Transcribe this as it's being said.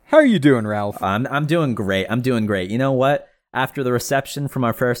How are you doing, Ralph? I'm doing great. You know what? After the reception from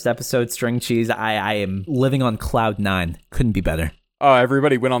our first episode, String Cheese, I am living on cloud 9. Couldn't be better. Oh,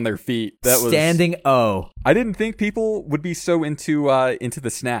 everybody went on their feet. Standing O. I didn't think people would be so into the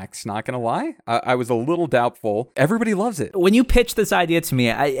snacks. Not gonna lie, I was a little doubtful. Everybody loves it. When you pitched this idea to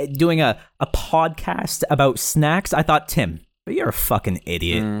me, doing a podcast about snacks, I thought, Tim, you're a fucking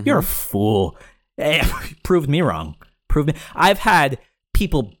idiot. Mm-hmm. You're a fool. Proved me wrong. I've had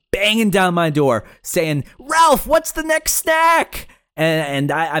people banging down my door saying, Ralph, what's the next snack? And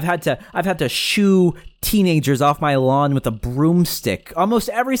I've had to shoo teenagers off my lawn with a broomstick almost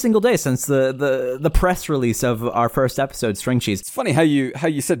every single day since the press release of our first episode, String Cheese. It's funny how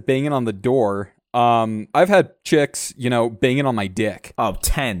you said banging on the door. I've had chicks, banging on my dick. Oh,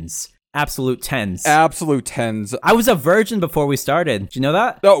 tens. Absolute tens. Absolute tens. I was a virgin before we started. Did you know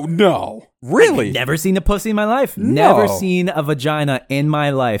that? Oh, no. Really? I've never seen a pussy in my life. No. Never seen a vagina in my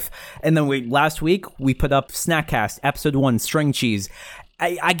life. And then last week, we put up Snackcast, episode 1, String Cheese.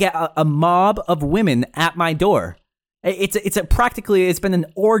 I get a mob of women at my door. It's been an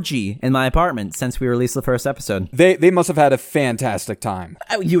orgy in my apartment since we released the first episode. They must have had a fantastic time.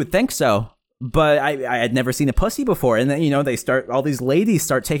 You would think so. But I had never seen a pussy before. And then, all these ladies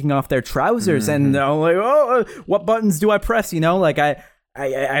start taking off their trousers and they're like, oh, what buttons do I press? I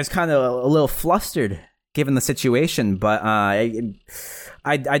was kind of a little flustered given the situation, but I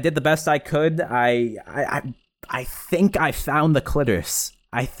did the best I could. I think I found the clitoris.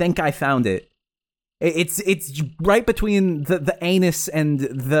 I think I found it. It's right between the anus and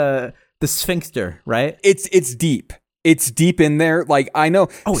the sphincter, right? It's deep. It's deep in there. Like, I know.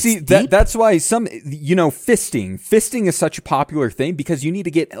 Oh, see, that's why fisting is such a popular thing because you need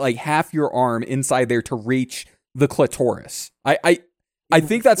to get like half your arm inside there to reach the clitoris. I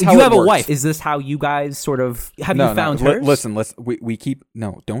think that's how you it have works. A wife. Is this how you guys sort of have you found hers? Listen. We keep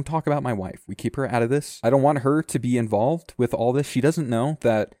don't talk about my wife. We keep her out of this. I don't want her to be involved with all this. She doesn't know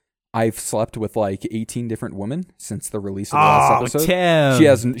that I've slept with like 18 different women since the release of the last episode.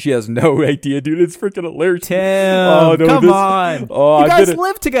 Tim. She has no idea, dude. It's freaking hilarious. Tim, come on. You guys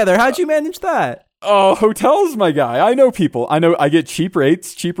live together. How'd you manage that? Oh, hotels, my guy. I know people. I get cheap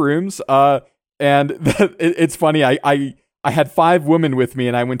rates, cheap rooms. And it's funny. I had 5 women with me,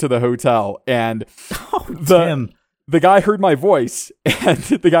 and I went to the hotel, and Tim. The guy heard my voice, and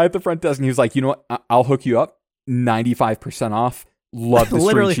the guy at the front desk, and he was like, you know what? I'll hook you up 95% off. Love the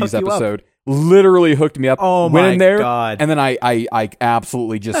String Cheese episode. Literally hooked me up. Oh went in there, God. And then I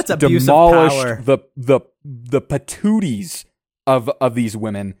absolutely just demolished the patooties of these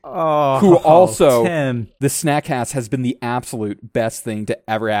women. Oh, who also Tim. The Snackcast has been the absolute best thing to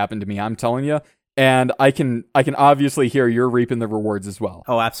ever happen to me. I'm telling you. And I can obviously hear you're reaping the rewards as well.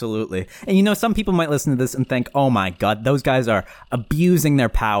 Oh, absolutely. And some people might listen to this and think, oh my God, those guys are abusing their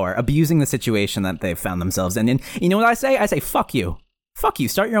power, abusing the situation that they've found themselves in. And you know what I say? I say, fuck you. Fuck you.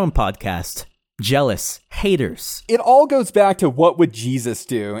 Start your own podcast. Jealous. Haters. It all goes back to what would Jesus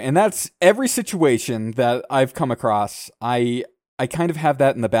do? And that's every situation that I've come across. I kind of have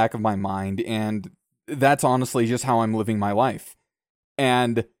that in the back of my mind. And that's honestly just how I'm living my life.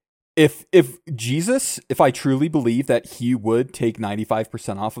 And If I truly believe that he would take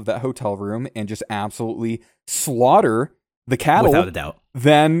 95% off of that hotel room and just absolutely slaughter the cattle, without a doubt,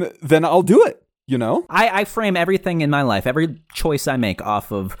 then I'll do it. I frame everything in my life, every choice I make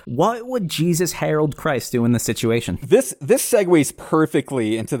off of what would Jesus Harold Christ do in this situation. This segues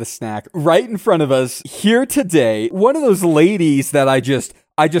perfectly into the snack right in front of us here today. One of those ladies that I just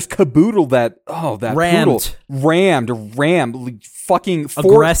caboodled that rammed fucking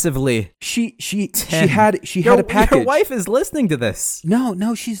aggressively. She had a package. Your wife is listening to this.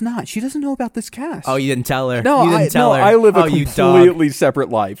 No, she's not. She doesn't know about this cast. Oh, you didn't tell her. No, you didn't tell her. I live a completely separate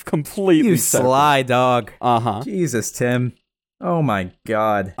life. Completely separate. Sly dog. Uh-huh. Jesus, Tim. Oh my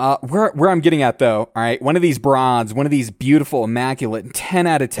God. Where I'm getting at though, all right, one of these broads, one of these beautiful, immaculate 10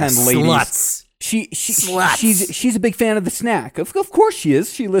 out of 10 ladies. Sluts. She's a big fan of the snack. Of course she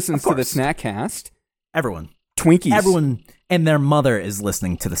is. She listens to the Snackcast. Everyone. Twinkies. Everyone and their mother is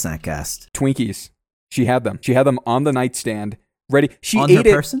listening to the Snackcast. Twinkies. She had them. She had them on the nightstand, ready. She on ate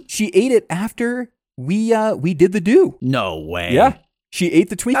her it. Person? She ate it after we did the do. No way. Yeah. She ate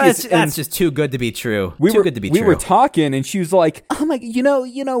the Twinkies. That's just too good to be true. We were talking, and she was like, "Oh my, you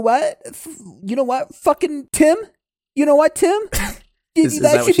know what, fucking Tim, you know what, Tim." Is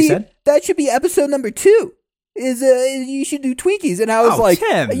that what she said? That should be episode number 2. Is you should do Twinkies, and I was like,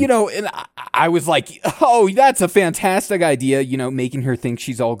 Tim. and I was like, oh, that's a fantastic idea, making her think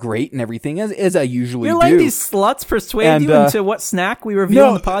she's all great and everything, as I usually You're do. letting these sluts persuade you into what snack we review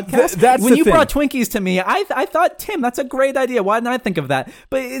on the podcast? That's when the you thing. brought Twinkies to me, I thought, Tim, that's a great idea. Why didn't I think of that?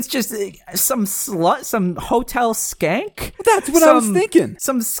 But it's just some slut, some hotel skank. That's what I was thinking.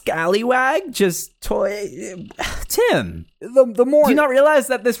 Some scallywag, just toy. Tim, The more... do you not realize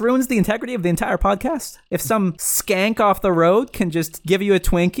that this ruins the integrity of the entire podcast? If some skank off the road can just give you a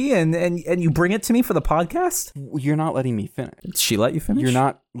Twinkie and you bring it to me for the podcast? You're not letting me finish. Did she let you finish? You're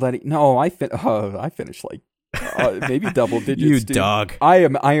not letting... No, I finished like maybe double digits. You dude. dog. I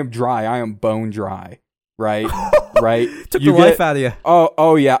am dry. I am bone dry. Right? Right? Took the life out of you.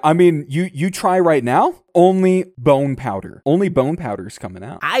 Oh yeah. I mean, you try right now, only bone powder. Only bone powder's coming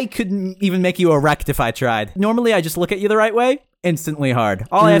out. I couldn't even make you erect if I tried. Normally, I just look at you the right way, instantly hard.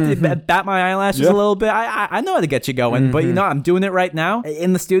 All I have to bat my eyelashes a little bit. I know how to get you going, but I'm doing it right now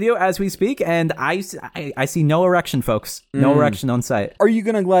in the studio as we speak, and I see no erection, folks. No erection on site. Are you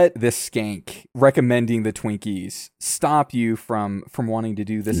gonna let this skank recommending the Twinkies stop you from wanting to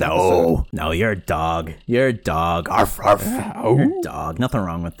do this episode? No, you're a dog. You're a dog. Arf, arf. You're a dog. Nothing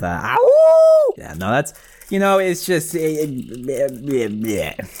wrong with that. Ow! Yeah, no, that's, it's just, we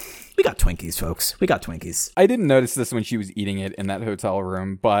got Twinkies, folks. We got Twinkies. I didn't notice this when she was eating it in that hotel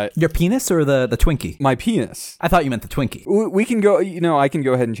room, but Your penis or the Twinkie? my penis. I thought you meant the Twinkie. We can go, I can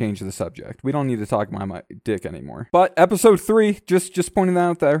go ahead and change the subject. We don't need to talk about my dick anymore. But episode 3, just pointing that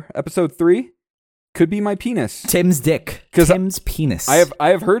out there. Episode 3 could be my penis. Tim's dick. 'Cause Tim's penis. I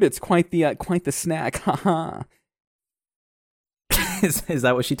have heard it's quite the snack. Haha. Is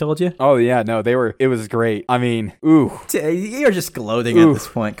that what she told you? Oh yeah, no, it was great. I mean, ooh. You're just gloating at this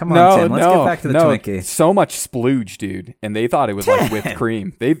point. Come on, No, Tim. Let's get back to the Twinkie. So much splooge, dude. And they thought it was like whipped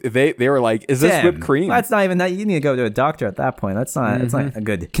cream. They were like, is this whipped cream? That's not even that. You need to go to a doctor at that point. That's not a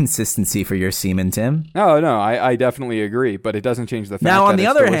good consistency for your semen, Tim. No, I definitely agree, but it doesn't change the fact Now, that on the it's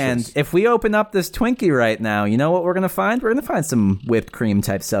other delicious. hand, if we open up this Twinkie right now, you know what we're going to find? We're going to find some whipped cream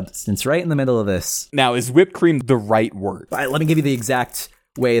type substance right in the middle of this. Now, is whipped cream the right word? All right, let me give you the exact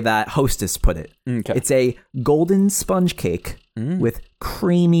way that Hostess put it. Okay. It's a golden sponge cake with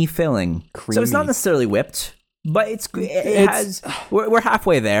creamy filling. So it's not Creamy. necessarily whipped, but we're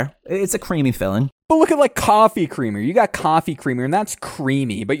halfway there. It's a creamy filling. But look at like coffee creamer. You got coffee creamer, and that's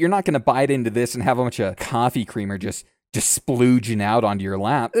creamy, but you're not going to bite into this and have a bunch of coffee creamer just splooging out onto your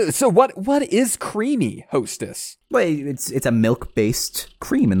lap. So what is creamy, Hostess? Well, it's a milk-based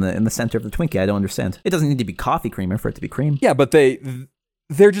cream in the center of the Twinkie. I don't understand. It doesn't need to be coffee creamer for it to be cream. Yeah, but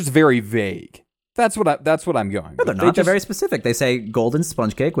they're just very vague. That's what I'm going. No, they're not. They're very specific. They say golden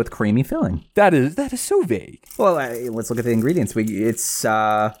sponge cake with creamy filling. That is so vague. Well, let's look at the ingredients.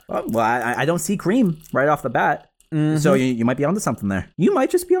 I don't see cream right off the bat. So you might be onto something there. You might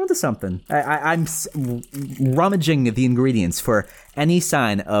just be onto something. I'm rummaging the ingredients for any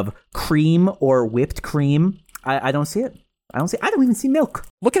sign of cream or whipped cream. I don't see it. I don't even see milk.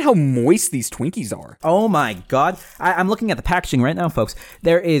 Look at how moist these Twinkies are. Oh my God. I'm looking at the packaging right now, folks.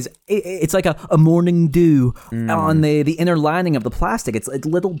 It's like a morning dew on the inner lining of the plastic. It's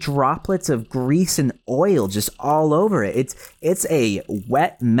little droplets of grease and oil just all over it. It's a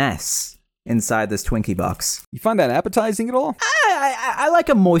wet mess inside this Twinkie box. You find that appetizing at all? I like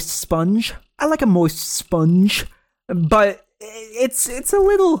a moist sponge. but it's a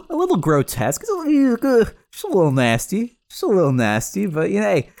little grotesque. It's just a little nasty. But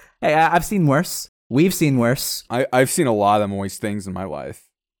hey, I've seen worse. We've seen worse. I've seen a lot of moist things in my life.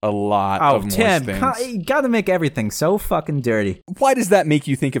 A lot of moist Tim, things. you gotta make everything so fucking dirty. Why does that make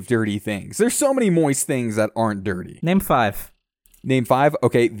you think of dirty things? There's so many moist things that aren't dirty. Name 5. Name 5?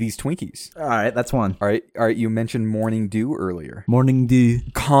 Okay, these Twinkies. All right, that's 1. All right, you mentioned morning dew earlier. Morning dew.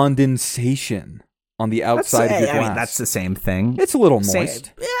 Condensation on the outside of your glass. That's the same thing. It's a little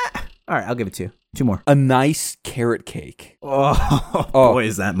moist. Yeah. All right, I'll give it 2. 2 more. A nice carrot cake. Oh, boy,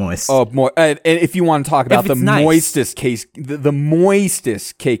 is that moist. Oh, and if you want to talk about the it's nice. moistest cake, the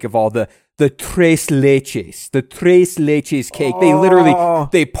moistest cake of all, the tres leches cake. They literally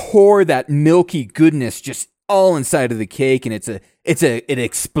they pour that milky goodness just all inside of the cake, and it's an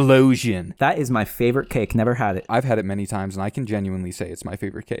explosion. That is my favorite cake. Never had it. I've had it many times, and I can genuinely say it's my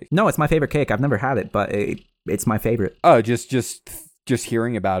favorite cake. No, it's my favorite cake. I've never had it, but it's my favorite. Oh, just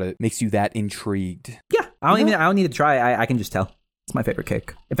hearing about it makes you that intrigued. Yeah, I don't need to try. I can just tell. It's my favorite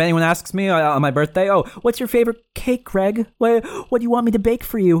cake. If anyone asks me on my birthday, what's your favorite cake, Greg? What do you want me to bake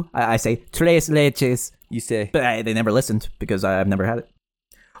for you? I say tres leches. You say, but they never listened because I've never had it.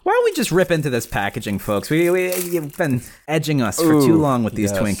 Why don't we just rip into this packaging, folks? You've been edging us for too long with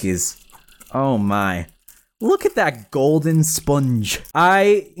these Twinkies. Oh my. Look at that golden sponge.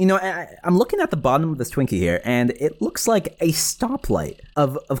 I'm looking at the bottom of this Twinkie here, and it looks like a stoplight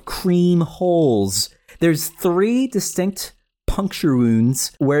of cream holes. There's 3 distinct puncture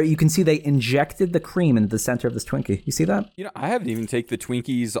wounds where you can see they injected the cream into the center of this Twinkie. You see that? I haven't even taken the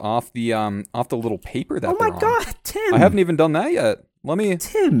Twinkies off the little paper that they're on. Oh my God, Tim! I haven't even done that yet.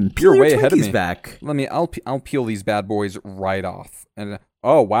 Tim, you're way ahead of me. Back. I'll peel these bad boys right off. And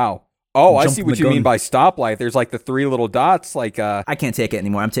oh wow. Oh, I see what you mean by stoplight. There's like the 3 little dots, like I can't take it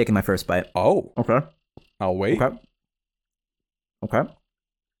anymore. I'm taking my first bite. Oh. Okay. I'll wait. Okay.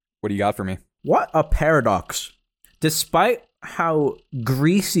 What do you got for me? What a paradox. Despite how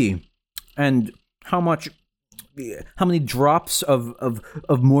greasy and how many drops of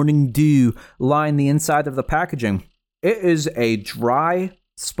morning dew line the inside of the packaging, it is a dry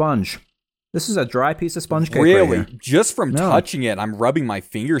sponge. This is a dry piece of sponge cake. Really? Right here. Just from touching it, I'm rubbing my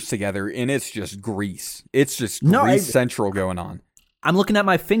fingers together, and it's just grease. It's just grease central going on. I'm looking at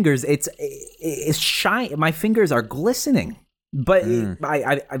my fingers. It's shiny. My fingers are glistening. But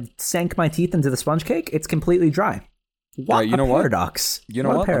I sank my teeth into the sponge cake. It's completely dry. What a paradox. You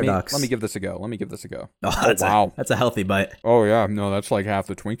know what? Paradox. Let me give this a go. Oh, that's a healthy bite. Oh, yeah. No, that's like half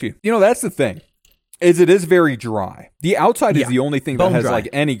the Twinkie. That's the thing. It is very dry. The outside is the only thing that has like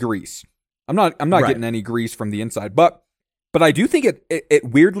any grease. I'm not getting any grease from the inside, but I do think it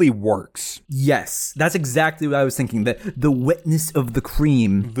weirdly works. Yes, that's exactly what I was thinking. The wetness of the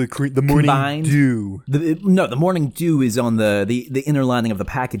cream, the morning dew. The morning dew is on the inner lining of the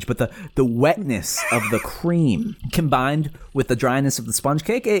package, but the wetness of the cream combined with the dryness of the sponge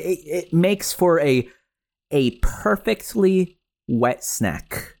cake, it makes for a perfectly wet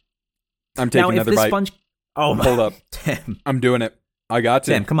snack. I'm taking another bite. Hold up, Tim. I'm doing it. I got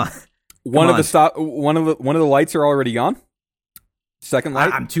to. Tim, come on. One of the lights are already on. Second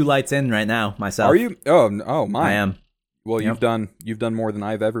light. I'm 2 lights in right now myself. Are you? Oh, mine. I am. Well, you've done more than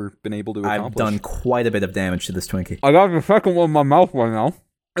I've ever been able to accomplish. I've done quite a bit of damage to this Twinkie. I got the second one in my mouth right now.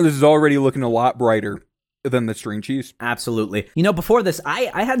 This is already looking a lot brighter than the string cheese. Absolutely. Before this,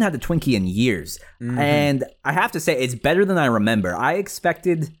 I hadn't had a Twinkie in years, and I have to say it's better than I remember. I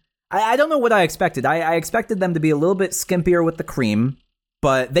expected. I don't know what I expected. I expected them to be a little bit skimpier with the cream.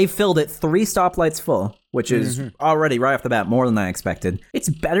 But they filled it 3 stoplights full, which is already right off the bat more than I expected. It's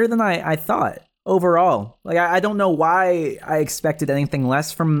better than I thought overall. Like I don't know why I expected anything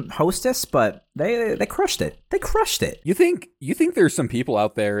less from Hostess, but they crushed it. They crushed it. You think there's some people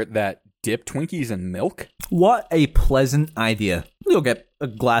out there that dip Twinkies in milk? What a pleasant idea. We'll get a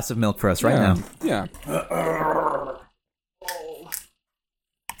glass of milk for us right now. Yeah.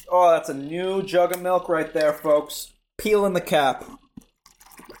 Oh, that's a new jug of milk right there, folks. Peeling the cap.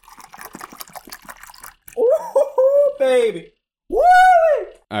 Ooh, baby. Woo!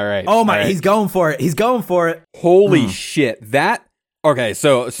 All right. Oh my, right. He's going for it. Holy shit. Okay,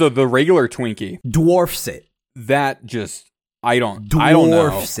 so the regular Twinkie dwarfs it. That just I don't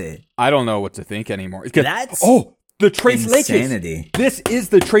know. It. I don't know what to think anymore. That's the Tres insanity. Leches. This is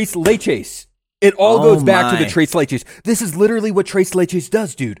the Tres Leches. It all goes back to the Tres Leches. This is literally what Tres Leches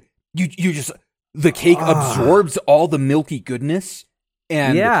does, dude. You just the cake absorbs all the milky goodness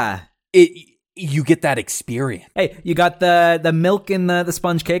and you get that experience. Hey, you got the milk in the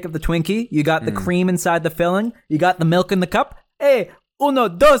sponge cake of the Twinkie. You got the cream inside the filling. You got the milk in the cup. Hey, 1,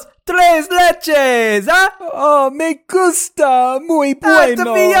 2, 3 leches, huh? Oh, me gusta, muy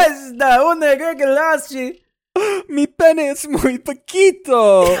bueno. Fiesta, una glace. Mi pene es muy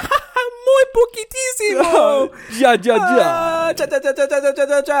poquito. Muy poquitísimo.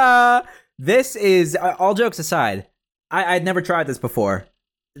 Ja. This is, all jokes aside, I'd never tried this before.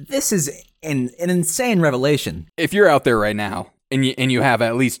 This is an insane revelation. If you're out there right now and you have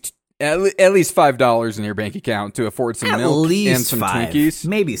at least $5 in your bank account to afford some milk and some Twinkies,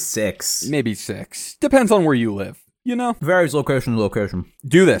 maybe 6. Depends on where you live. Varies location to location.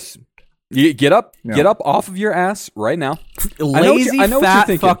 Do this. You get up off of your ass right now. Lazy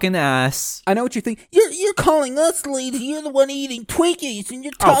fat fucking ass. I know what you think. You're calling us lazy. You're the one eating Twinkies, and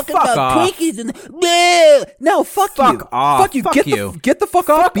you're talking about Twinkies. And no, fuck you. Off. Fuck you. Get the fuck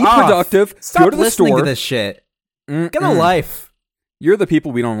off. Be off. productive. Stop Go to the listening store. to this shit. Get a life. You're the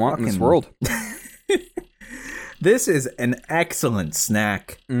people we don't want in this world. This is an excellent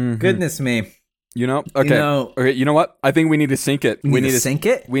snack. Goodness me. Okay. You know what? I think we need to sync it. We need to sync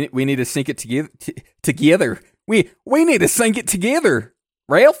it. We need to sync it together. We need to sync it together.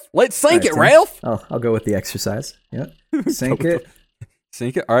 Ralph, let's sync it, Ralph. Oh, I'll go with the exercise. Yeah, sync it.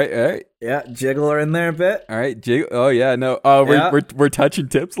 Sync it. All right. Yeah, jiggle her in there a bit. All right, jiggle. Oh yeah, no. We're touching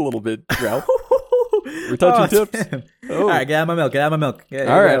tips a little bit, Ralph. We're touching tips. Damn. Oh. All right, get out my milk.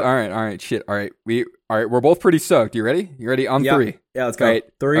 Yeah, All right. Shit. All right. We're both pretty stoked. You ready? You ready? On three. Yeah, let's go. All right.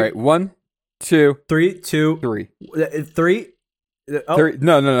 Three. All right. 1, 2, 3, 2, 3. 3. Oh, Three.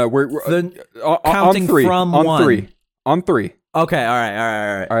 No. We're counting on three. from on 1. 3. On 3. Okay. All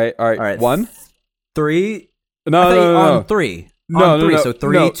right. All right. 1. 3. No. On 3. No, on 3. no. So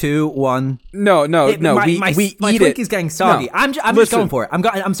 3, 2, 1. No. My We eat Twinkie's it. getting soggy. No. I'm just Listen. going for it.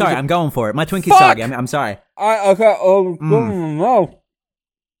 I'm sorry. I'm going for it. My Twinkie's Fuck! soggy. I'm sorry. Okay. Oh no.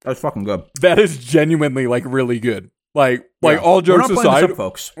 That's fucking good. That is genuinely like really good. Like Yeah. all jokes We're not playing this aside, up,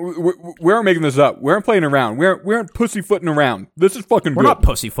 folks. we aren't making this up. We aren't playing around. We aren't pussyfooting around. This is fucking We're good. not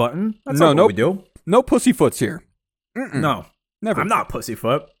pussyfooting. That's No, not no. what we do. No pussyfoots here. No, Never. I'm not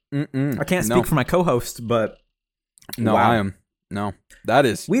pussyfoot. I can't No. speak for my co-host, but No, wow. I am. No, that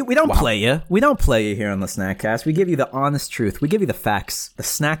is. we don't Wow. play you. We don't play you here on the Snackcast. We give you the honest truth. We give you the facts, the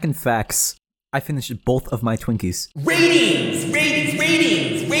snack and facts. I finished both of my Twinkies. Ratings!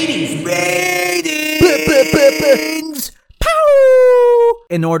 Pow!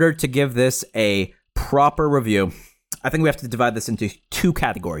 In order to give this a proper review, I think we have to divide this into 2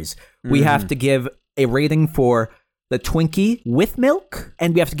 categories. We have to give a rating for the Twinkie with milk,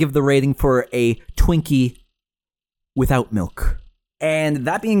 and we have to give the rating for a Twinkie without milk. And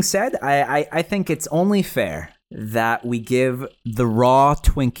that being said, I think it's only fair that we give the raw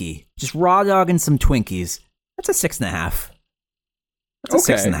Twinkie, just raw dog and some Twinkies, that's a 6.5. That's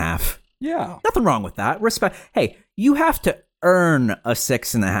a Okay. 6.5. Yeah. Nothing wrong with that. Respect. Hey, you have to earn a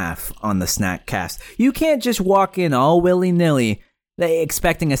 6.5 on the Snack Cast. You can't just walk in all willy nilly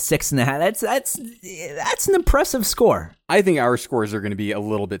expecting a 6.5. That's an impressive score. I think our scores are going to be a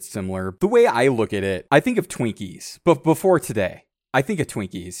little bit similar. The way I look at it, I think of Twinkies, but before today, I think of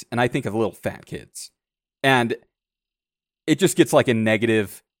Twinkies and I think of little fat kids. And it just gets like a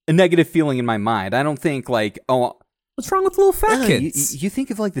negative feeling in my mind. I don't think like, oh, What's wrong with little fat kids? You think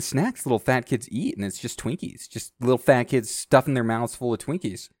of like the snacks little fat kids eat, and it's just Twinkies, just little fat kids stuffing their mouths full of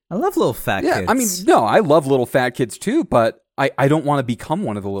Twinkies. I love little fat Yeah, kids. I mean, no, I love little fat kids too, but I don't want to become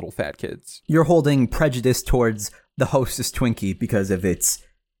one of the little fat kids. You're holding prejudice towards the Hostess Twinkie because of its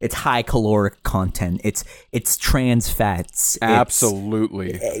high caloric content. It's trans fats.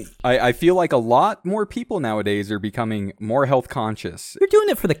 Absolutely. I feel like a lot more people nowadays are becoming more health conscious. You're doing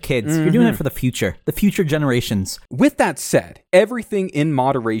it for the kids. You're doing it for the future generations. With that said, everything in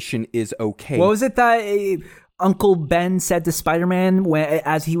moderation is okay. What was it that Uncle Ben said to Spider-Man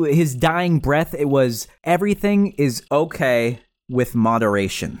as his dying breath? It was, everything is okay with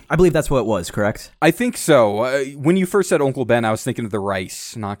moderation. I believe that's what it was, correct? I think so. When you first said Uncle Ben, I was thinking of the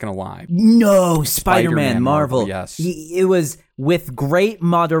rice, not going to lie. No, Spider-Man, Spider-Man, Marvel. yes. It was, with great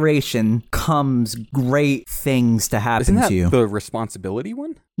moderation comes great things to happen Isn't that to you. the responsibility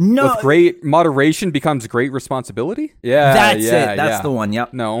one? No, With great moderation becomes great responsibility? Yeah, that's yeah, it. That's yeah. the one.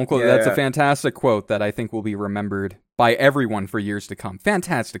 Yep. No, Uncle, Yeah. that's a fantastic quote that I think will be remembered by everyone for years to come.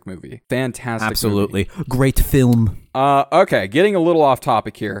 Fantastic movie. Fantastic Absolutely. Great film. movie. Okay, getting a little off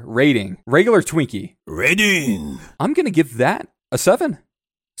topic here. Rating. Regular Twinkie. Rating! I'm going to give that a 7.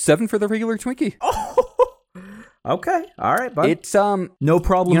 7 for the regular Twinkie. Okay. All right, bud. It's No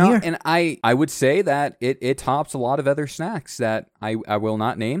problem you know, here. and I would say that it tops a lot of other snacks that I will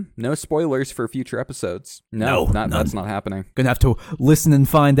not name. No spoilers for future episodes. No, none. That's not happening. Gonna have to listen and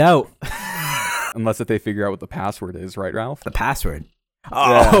find out Unless if they figure out what the password is, right, Ralph? the password.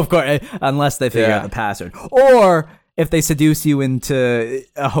 Oh, Yeah. of course. Unless they figure Yeah. out the password, or if they seduce you into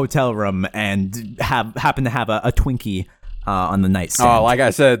a hotel room and happen to have a Twinkie on the nightstand. Oh, like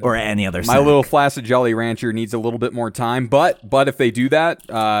I said, or any other my snack. little flaccid Jolly Rancher needs a little bit more time. But if they do that,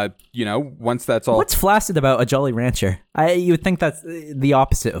 once that's all. What's flaccid about a Jolly Rancher? You would think that's the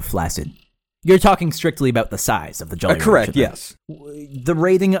opposite of flaccid. You're talking strictly about the size of the Jolly Rancher. correct? then. Yes. The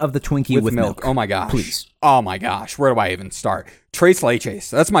rating of the Twinkie with milk. Oh my gosh. Please. Oh my gosh. Where do I even start? Tres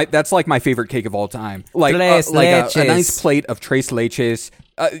leches. That's like my favorite cake of all time. Like Tres like a leches. nice plate of tres leches.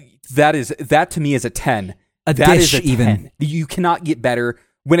 That to me is a 10. A That dish is a 10. even. You cannot get better.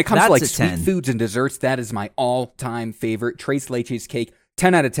 When it comes to That's like a sweet 10. foods and desserts, that is my all-time favorite. Tres leches cake.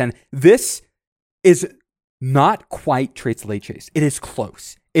 10 out of 10. This is not quite tres leches. It is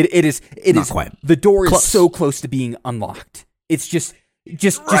close. It is Not quite. The door Close. is so close to being unlocked. It's just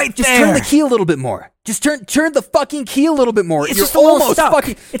Right just turn there. the key a little bit more. Just turn the fucking key a little bit more. It's You're just a little almost stuck.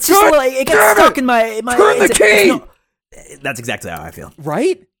 fucking. It's just a little, it gets damn stuck in my. Turn the key! That's exactly how I feel.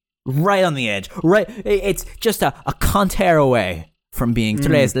 Right? Right on the edge. Right. It's just a canter away from being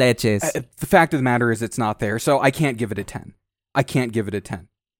tres leches. The fact of the matter is, it's not there, so I can't give it a 10. I can't give it a 10.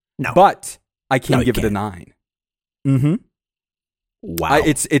 No. But I can No, you give it a can't. 9. Mm-hmm. Wow.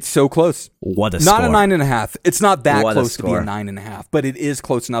 It's so close. What a Not score. a 9.5. It's not that What a close to be a score. 9.5, but it is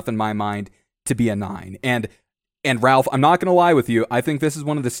close enough in my mind to be a 9. And Ralph, I'm not going to lie with you. I think this is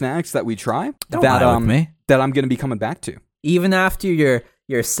one of the snacks that we try Don't that lie with me. that I'm going to be coming back to. Even after your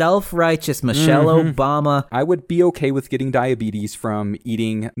self-righteous Michelle Obama. I would be okay with getting diabetes from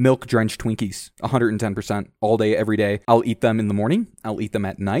eating milk-drenched Twinkies, 110% all day, every day. I'll eat them in the morning. I'll eat them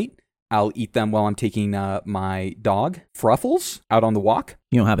at night. I'll eat them while I'm taking my dog, Fruffles, out on the walk.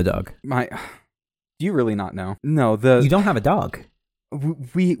 You don't have a dog. Do you really not know? No, You don't have a dog.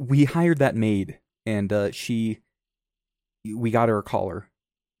 we hired that maid, and we got her a collar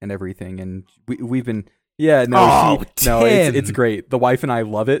and everything, and we've been. Yeah, no, Tim. it's great. The wife and I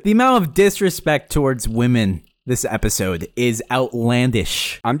love it. The amount of disrespect towards women this episode is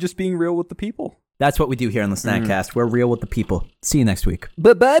outlandish. I'm just being real with the people. That's what we do here on the Snackcast. We're real with the people. See you next week.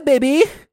 Bye-bye, baby.